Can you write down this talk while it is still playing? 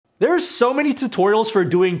There's so many tutorials for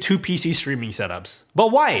doing 2 PC streaming setups,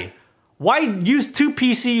 but why? Why use 2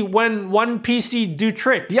 PC when 1 PC do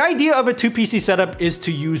trick? The idea of a 2 PC setup is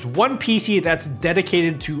to use 1 PC that's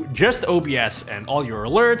dedicated to just OBS and all your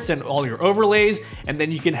alerts and all your overlays, and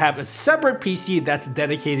then you can have a separate PC that's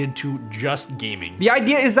dedicated to just gaming. The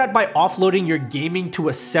idea is that by offloading your gaming to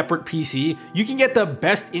a separate PC, you can get the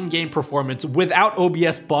best in-game performance without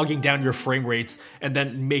OBS bogging down your frame rates and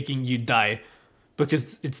then making you die.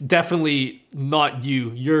 Because it's definitely not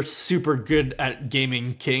you. You're super good at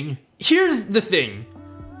gaming, king. Here's the thing.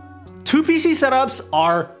 2 PC setups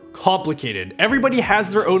are complicated. Everybody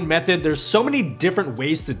has their own method. There's so many different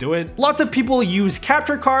ways to do it. Lots of people use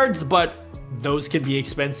capture cards, but those can be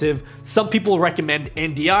expensive. Some people recommend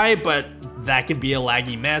NDI, but that can be a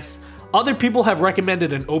laggy mess. Other people have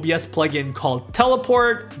recommended an OBS plugin called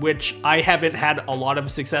Teleport, which I haven't had a lot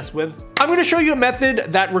of success with. I'm gonna show you a method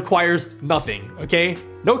that requires nothing, okay?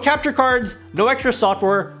 No capture cards, no extra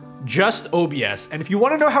software, just OBS. And if you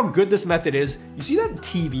wanna know how good this method is, you see that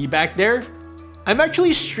TV back there? I'm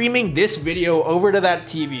actually streaming this video over to that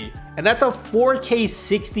TV, and that's a 4K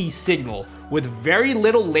 60 signal with very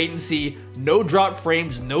little latency, no drop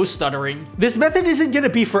frames, no stuttering. This method isn't gonna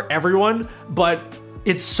be for everyone, but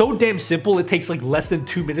it's so damn simple, it takes like less than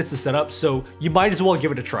 2 minutes to set up, so you might as well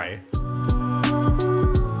give it a try.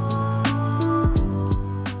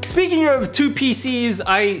 Speaking of 2 PCs,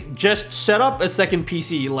 I just set up a second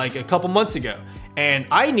PC like a couple months ago, and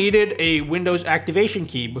I needed a Windows activation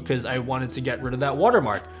key because I wanted to get rid of that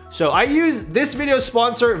watermark. So I used this video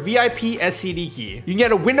sponsor, VIP SCD key. You can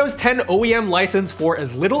get a Windows 10 OEM license for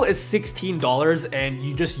as little as $16, and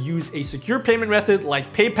you just use a secure payment method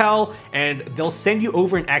like PayPal, and they'll send you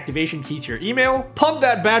over an activation key to your email. Pump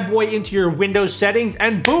that bad boy into your Windows settings,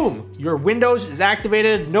 and boom, your Windows is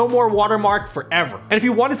activated. No more watermark forever. And if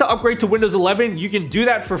you wanted to upgrade to Windows 11, you can do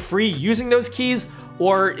that for free using those keys.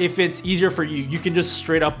 Or if it's easier for you, you can just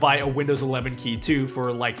straight up buy a Windows 11 key too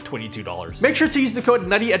for like $22. Make sure to use the code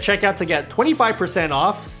NUTTY at checkout to get 25%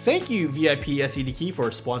 off. Thank you, VIP SCD Key, for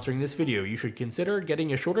sponsoring this video. You should consider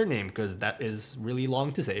getting a shorter name because that is really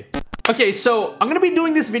long to say. Okay, so I'm gonna be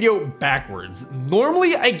doing this video backwards.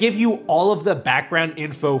 Normally, I give you all of the background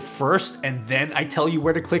info first, and then I tell you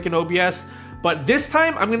where to click in OBS. But this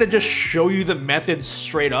time, I'm gonna just show you the method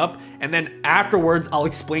straight up, and then afterwards, I'll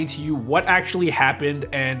explain to you what actually happened,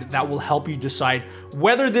 and that will help you decide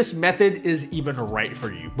whether this method is even right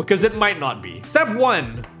for you, because it might not be. Step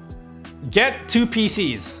 1, get 2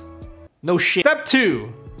 PCs. No shit. Step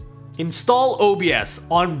 2, install OBS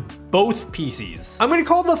on both PCs. I'm gonna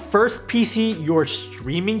call the first PC your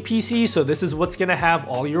streaming PC, so this is what's gonna have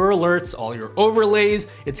all your alerts, all your overlays.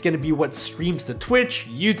 It's gonna be what streams to Twitch,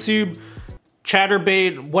 YouTube,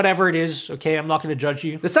 Chatterbait, whatever it is, okay? I'm not gonna judge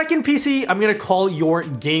you. The second PC, I'm gonna call your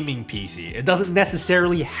gaming PC. It doesn't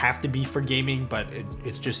necessarily have to be for gaming, but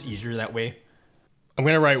it's just easier that way. I'm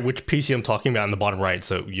gonna write which PC I'm talking about in the bottom right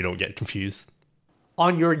so you don't get confused.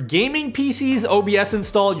 On your gaming PC's OBS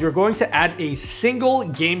install, you're going to add a single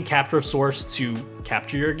game capture source to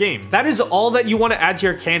capture your game. That is all that you want to add to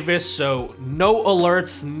your canvas, so no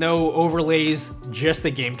alerts, no overlays, just a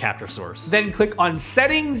game capture source. Then click on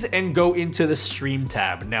settings and go into the stream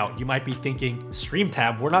tab. Now, you might be thinking, stream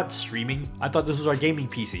tab? We're not streaming. I thought this was our gaming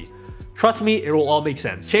PC. Trust me, it will all make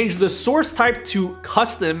sense. Change the source type to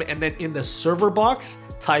custom, and then in the server box,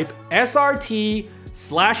 type SRT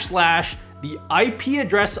 / the IP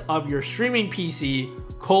address of your streaming PC,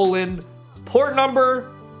 port number,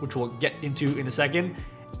 which we'll get into in a second,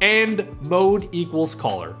 and mode equals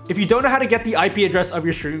caller. If you don't know how to get the IP address of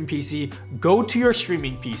your streaming PC, go to your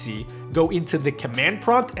streaming PC, go into the command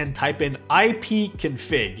prompt and type in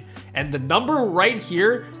ipconfig. And the number right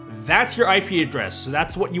here, that's your IP address. So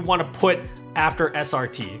that's what you want to put after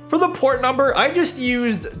SRT. For the port number, I just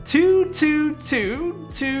used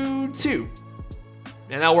 22222.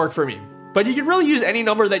 And that worked for me. But you can really use any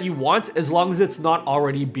number that you want as long as it's not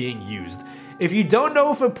already being used. If you don't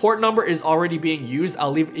know if a port number is already being used,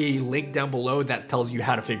 I'll leave a link down below that tells you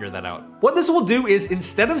how to figure that out. What this will do is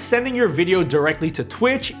instead of sending your video directly to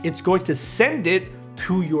Twitch, it's going to send it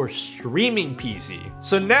to your streaming PC.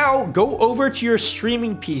 So now go over to your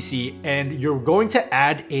streaming PC and you're going to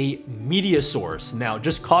add a media source. Now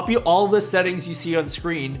just copy all the settings you see on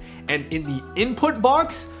screen, and in the input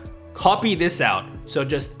box, copy this out. So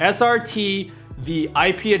just SRT, the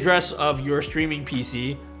IP address of your streaming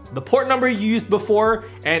PC, the port number you used before,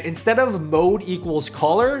 and instead of mode equals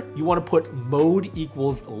caller, you want to put mode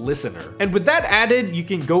equals listener. And with that added, you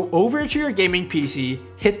can go over to your gaming PC,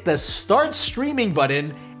 hit the start streaming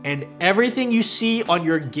button, and everything you see on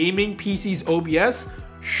your gaming PC's OBS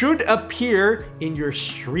should appear in your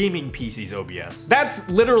streaming PC's OBS. That's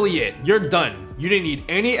literally it. You're done. You didn't need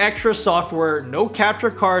any extra software, no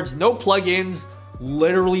capture cards, no plugins,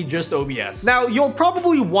 literally just OBS. Now, you'll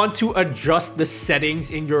probably want to adjust the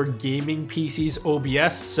settings in your gaming PC's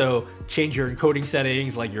OBS, so change your encoding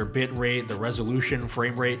settings like your bit rate, the resolution,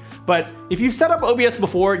 frame rate. But if you've set up OBS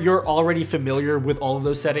before, you're already familiar with all of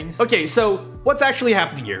those settings. Okay, so what's actually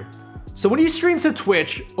happening here? So when you stream to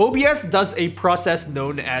Twitch, OBS does a process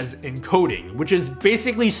known as encoding, which is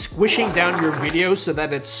basically squishing down your video so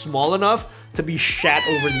that it's small enough to be shat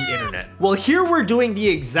over the internet. Well, here we're doing the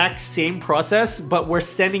exact same process, but we're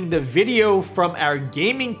sending the video from our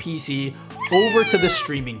gaming PC over to the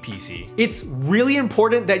streaming PC. It's really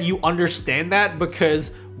important that you understand that,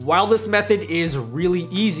 because while this method is really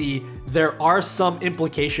easy, there are some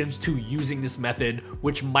implications to using this method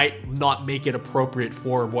which might not make it appropriate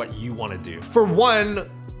for what you want to do. For one,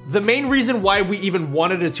 the main reason why we even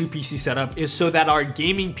wanted a 2-PC setup is so that our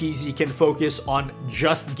gaming PC can focus on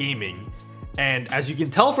just gaming. And as you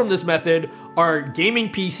can tell from this method, our gaming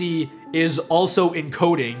PC is also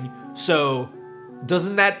encoding, so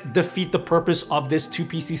doesn't that defeat the purpose of this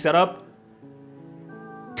 2-PC setup?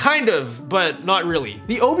 Kind of, but not really.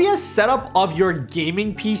 The OBS setup of your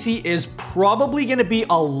gaming PC is probably going to be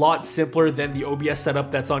a lot simpler than the OBS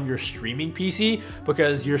setup that's on your streaming PC,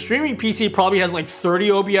 because your streaming PC probably has like 30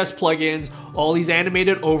 OBS plugins, all these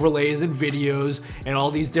animated overlays and videos, and all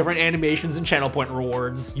these different animations and channel point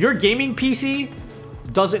rewards. Your gaming PC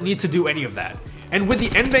doesn't need to do any of that. And with the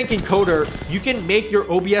NVENC encoder, you can make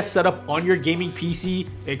your OBS setup on your gaming PC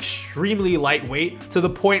extremely lightweight to the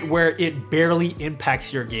point where it barely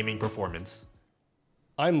impacts your gaming performance.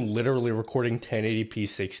 I'm literally recording 1080p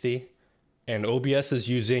 60, and OBS is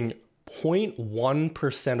using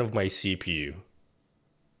 0.1% of my CPU.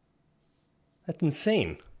 That's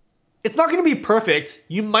insane. It's not going to be perfect.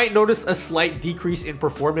 You might notice a slight decrease in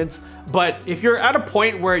performance, but if you're at a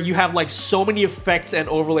point where you have like so many effects and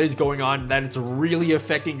overlays going on that it's really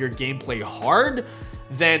affecting your gameplay hard,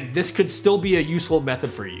 then this could still be a useful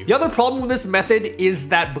method for you. The other problem with this method is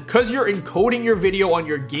that because you're encoding your video on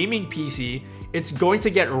your gaming PC, it's going to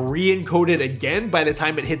get re-encoded again by the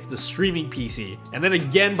time it hits the streaming PC, and then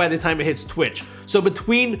again by the time it hits Twitch. So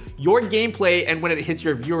between your gameplay and when it hits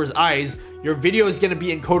your viewers' eyes, your video is going to be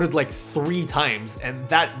encoded like 3 times, and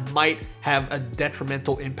that might have a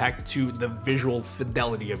detrimental impact to the visual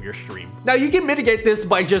fidelity of your stream. Now, you can mitigate this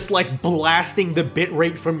by just like blasting the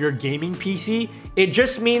bitrate from your gaming PC. It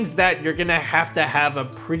just means that you're gonna have to have a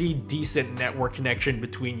pretty decent network connection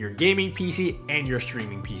between your gaming PC and your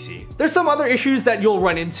streaming PC. There's some other issues that you'll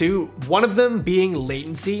run into, one of them being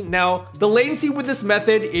latency. Now, the latency with this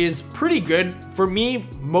method is pretty good. For me,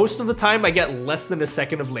 most of the time I get less than a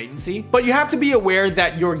second of latency, but you have to be aware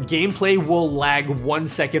that your gameplay will lag 1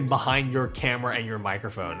 second behind your camera and your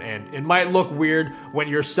microphone, and it might look weird when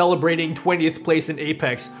you're celebrating 20th place in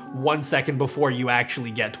Apex 1 second before you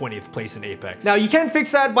actually get 20th place in Apex. Now, you can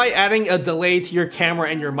fix that by adding a delay to your camera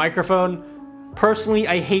and your microphone. Personally,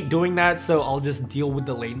 I hate doing that, so I'll just deal with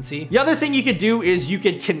the latency. The other thing you could do is you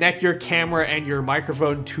could connect your camera and your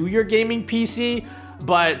microphone to your gaming PC,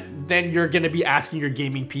 but then you're gonna be asking your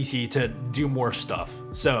gaming PC to do more stuff.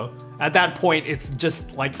 So at that point, it's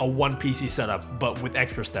just like a 1-PC setup, but with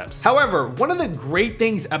extra steps. However, one of the great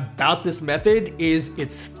things about this method is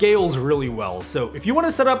it scales really well. So if you wanna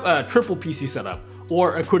set up a triple PC setup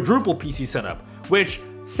or a quadruple PC setup, which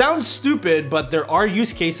sounds stupid, but there are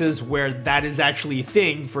use cases where that is actually a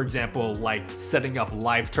thing. For example, like setting up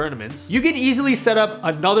live tournaments. You can easily set up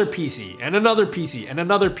another PC and another PC and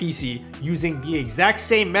another PC using the exact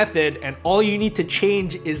same method, and all you need to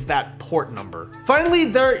change is that port number. Finally,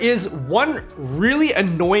 there is one really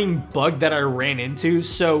annoying bug that I ran into.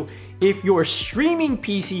 So if your streaming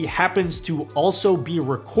PC happens to also be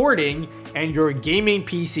recording and your gaming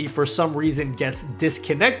PC for some reason gets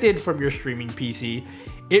disconnected from your streaming PC,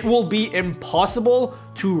 it will be impossible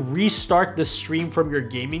to restart the stream from your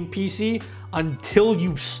gaming PC until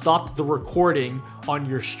you've stopped the recording on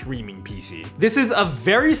your streaming PC. This is a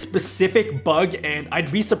very specific bug, and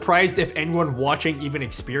I'd be surprised if anyone watching even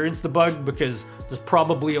experienced the bug, because there's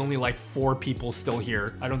probably only like 4 people still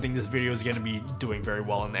here. I don't think this video is gonna be doing very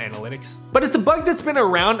well in the analytics. But it's a bug that's been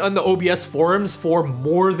around on the OBS forums for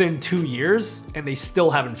more than 2 years, and they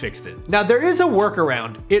still haven't fixed it. Now, there is a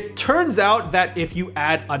workaround. It turns out that if you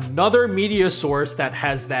add another media source that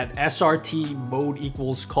has that SRT mode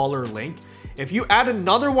equals caller link, if you add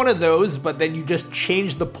another one of those, but then you just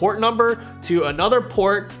change the port number to another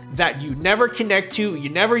port that you never connect to, you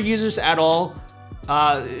never use this at all,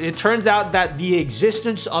 It turns out that the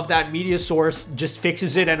existence of that media source just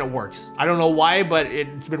fixes it and it works. I don't know why, but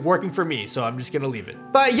it's been working for me, so I'm just gonna leave it.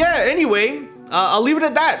 But yeah, anyway, I'll leave it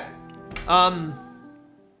at that.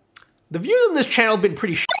 The views on this channel have been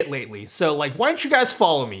pretty shit lately, so like, why don't you guys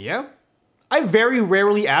follow me, yeah? I very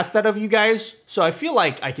rarely ask that of you guys, so I feel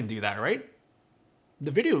like I can do that, right?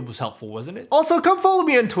 The video was helpful, wasn't it? Also, come follow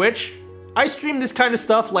me on Twitch. I stream this kind of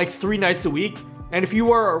stuff like 3 nights a week, and if you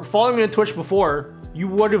were following me on Twitch before, you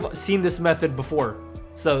would have seen this method before.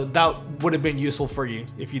 So that would have been useful for you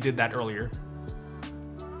if you did that earlier.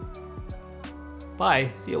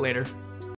 Bye, see you later.